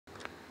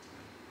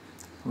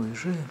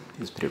Уезжая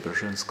из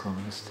Преображенского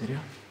монастыря,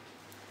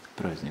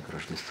 праздник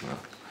Рождества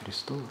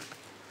Христова,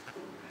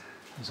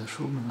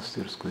 зашел в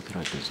монастырскую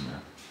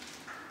трапезную.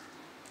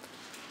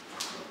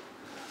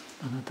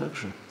 Она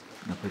также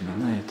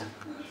напоминает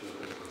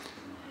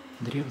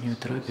древнюю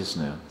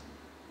трапезную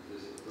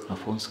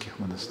афонских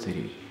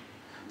монастырей.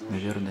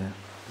 Наверное,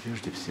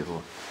 прежде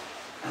всего,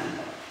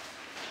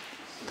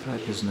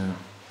 трапезную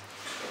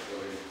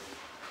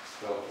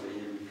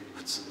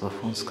в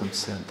Афонском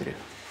центре,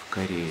 в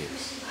Корее,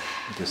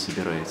 где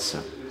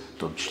собирается в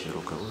том числе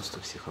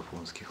руководство всех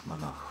афонских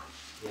монахов.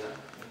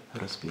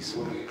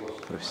 Расписано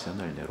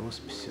профессиональной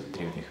росписью в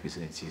древних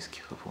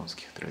византийских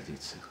афонских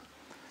традициях.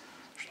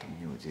 Что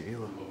меня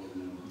удивило,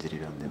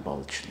 деревянный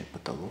балочный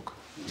потолок,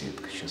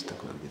 редко сейчас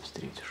такое где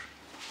встретишь.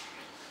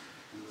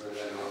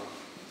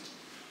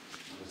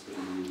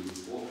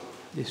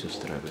 Здесь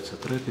устраиваются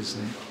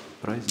трапезные,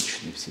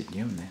 праздничные,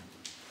 вседневные.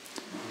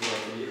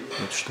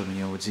 Вот что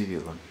меня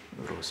удивило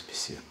в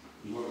росписи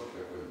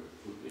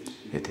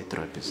этой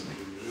трапезной.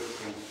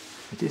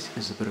 Здесь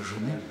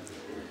изображены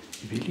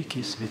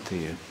великие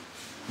святые,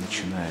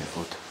 начиная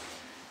от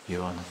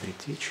Иоанна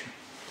Предтечи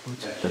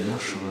вплоть до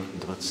нашего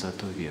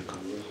XX века.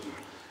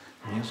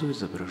 Внизу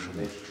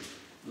изображены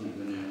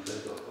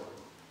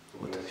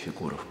вот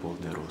фигура в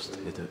полный рост.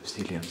 Это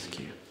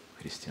вселенские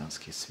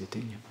христианские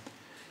святыни.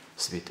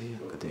 Святые,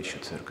 когда еще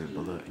церковь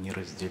была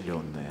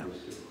неразделенная.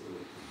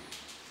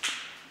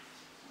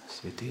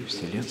 Святые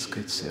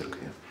Вселенской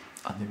Церкви.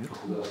 А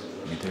наверху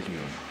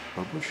медальон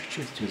по большей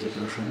части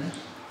изображены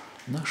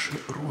наши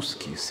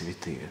русские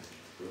святые.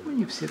 Ну,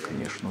 не все,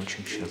 конечно,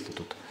 очень часто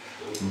тут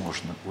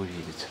можно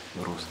увидеть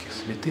русских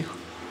святых.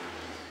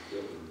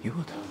 И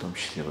вот, в том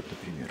числе, вот,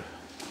 например,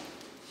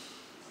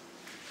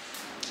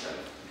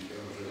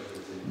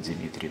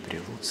 Дмитрий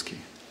Прилуцкий,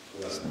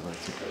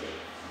 основатель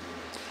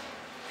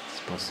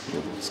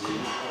Спас-Прилуцкого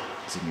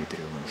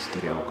Дмитрия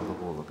монастыря около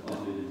Вологды.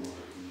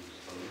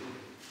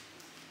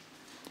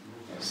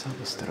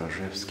 Сава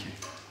Сторожевский,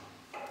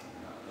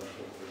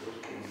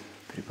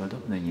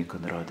 преподобный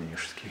Никон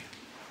Радонежский,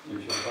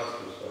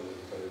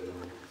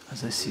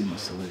 Зосима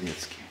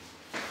Соловецкий.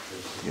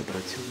 Я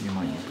обратил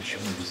внимание,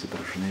 почему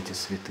изображены эти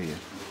святые.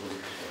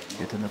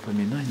 Это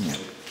напоминание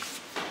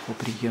о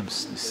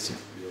преемственности,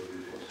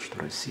 что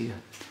Россия,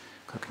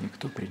 как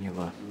никто,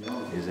 приняла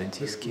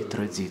византийские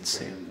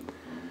традиции.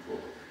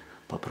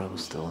 По праву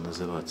стала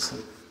называться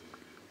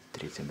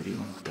Третьим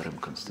Римом, Вторым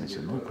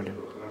Константинополем.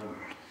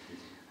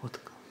 Вот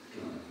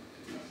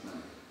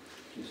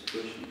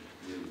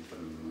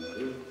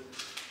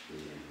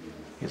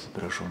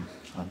изображен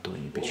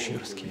Антоний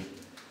Печерский,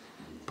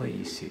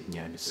 Паисий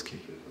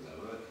Нямецкий.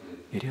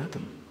 И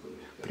рядом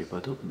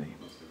преподобный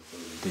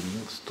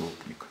Даниил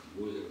Столпник.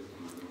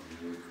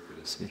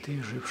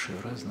 Святые, жившие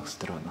в разных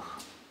странах,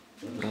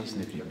 в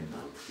разные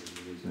времена.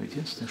 Но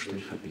единственное, что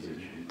их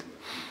объединяет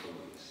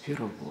 –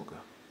 вера в Бога,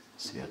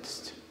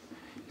 святость.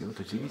 И вот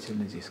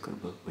удивительно здесь, как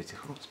бы в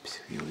этих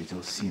росписях я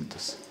увидел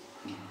синтез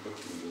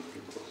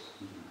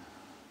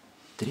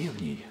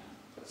древней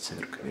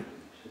церкви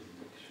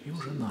и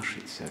уже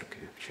нашей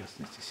церкви, в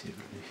частности,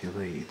 Северной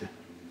Филоиды.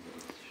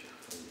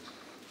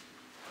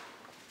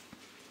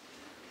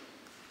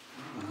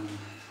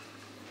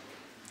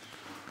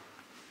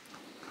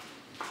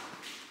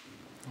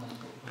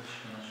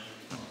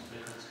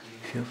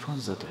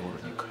 Феофан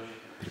Затворник,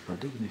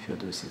 преподобный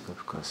Феодосий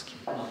Кавказский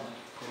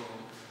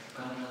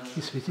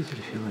и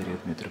святитель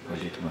Филарет,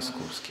 митрополит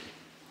Московский.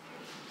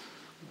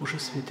 Уже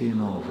святые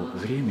нового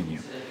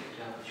времени,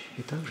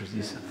 и также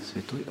здесь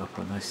святой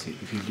Афанасий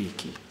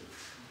Великий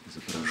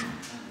изображен.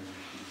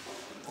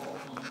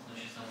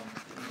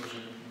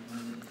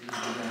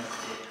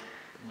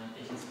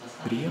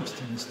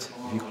 Преемственность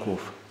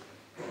веков.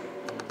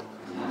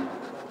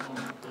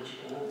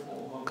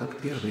 Как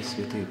первые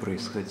святые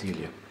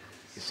происходили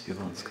из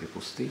Вавилонской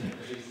пустыни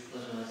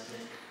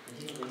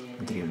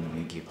в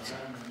Древнем Египте,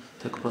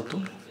 так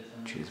потом,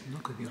 через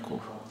много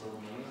веков,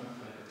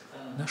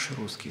 наши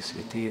русские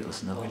святые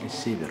основали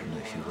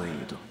Северную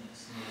Филоиду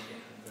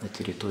на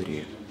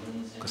территории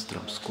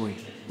Костромской,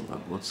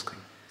 Вологодской,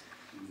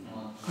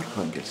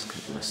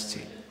 Архангельской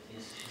областей.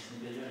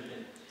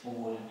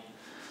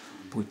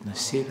 Путь на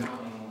север,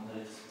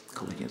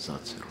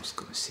 колонизация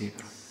русского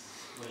севера,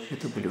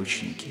 это были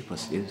ученики и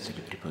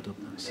последователи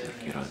преподобного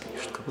Сергия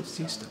Радонежского. Вот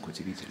здесь так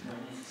удивительно,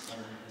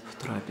 в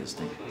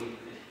трапезной,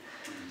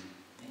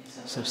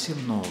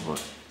 совсем нового,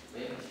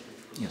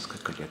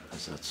 несколько лет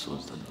назад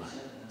созданного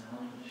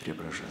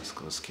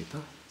Преображенского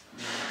скита,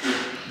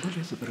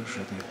 были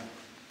изображены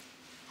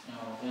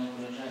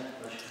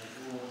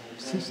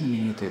все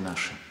знаменитые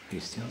наши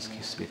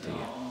христианские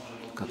святые,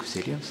 как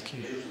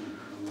вселенские,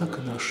 так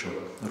и наши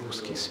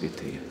русские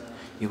святые.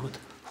 И вот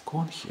в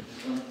конхе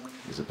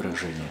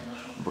изображение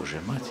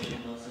Божьей Матери,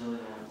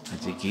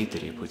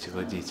 Адигитории,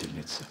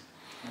 путеводительницы,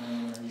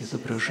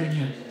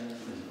 изображение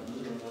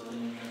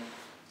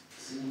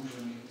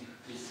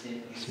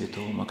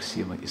святого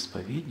Максима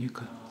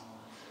Исповедника,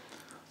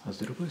 а с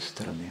другой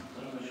стороны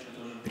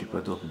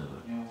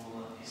преподобного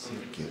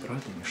Сергия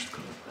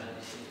Радонежского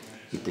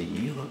и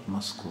Даниила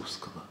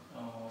Московского.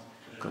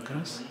 Как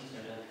раз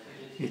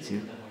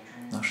эти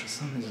наши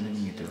самые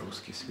знаменитые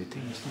русские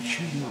святые не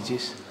случайно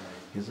здесь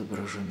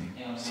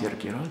изображены.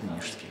 Сергий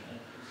Радонежский,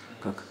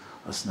 как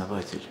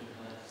основатель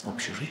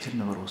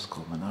общежительного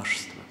русского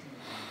монашества,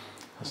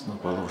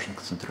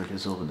 основоположник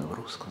централизованного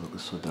русского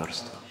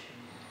государства,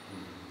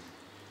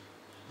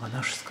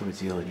 монашеского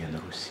делания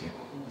на Руси,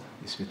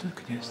 и святой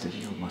князь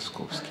Даниил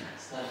Московский,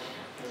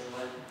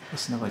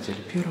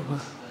 основатель первого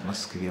в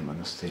Москве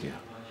монастыря.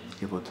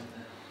 И вот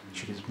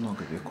через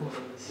много веков,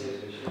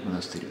 а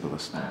монастырь был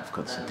основан в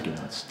конце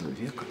XIII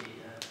века,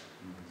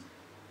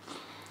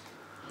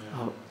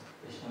 а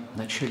в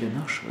начале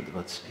нашего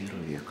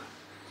XXI века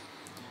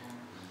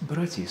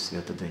братья из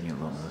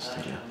Свято-Данилова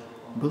монастыря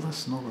был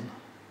основан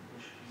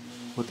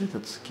вот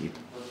этот скит,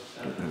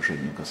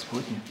 Преображение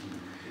Господне,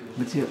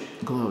 где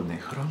главный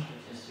храм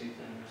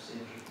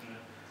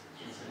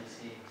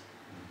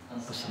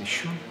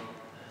посвящен,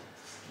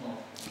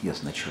 я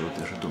сначала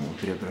даже думал,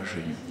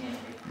 Преображению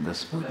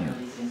Господню,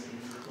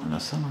 а на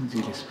самом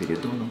деле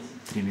Спиридону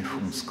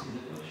Тремифунскому,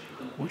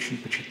 очень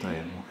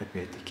почитаемому,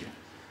 опять-таки,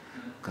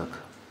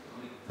 как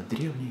в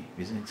древней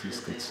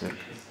византийской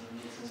церкви,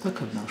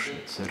 так и в нашей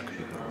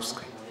церкви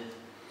русской.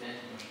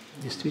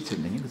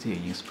 Действительно, нигде я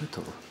не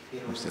испытывал,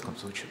 во всяком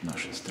случае в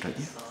нашей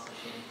стране,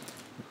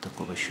 вот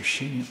такого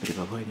ощущения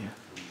пребывания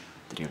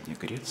Древней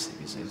Греции,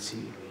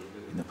 Византии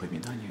и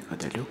напоминания о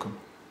далеком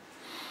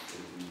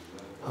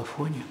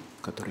Афоне,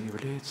 который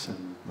является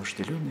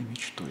вожделенной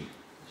мечтой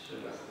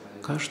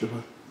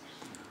каждого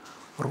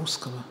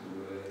русского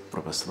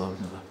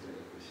православного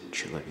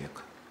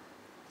человека.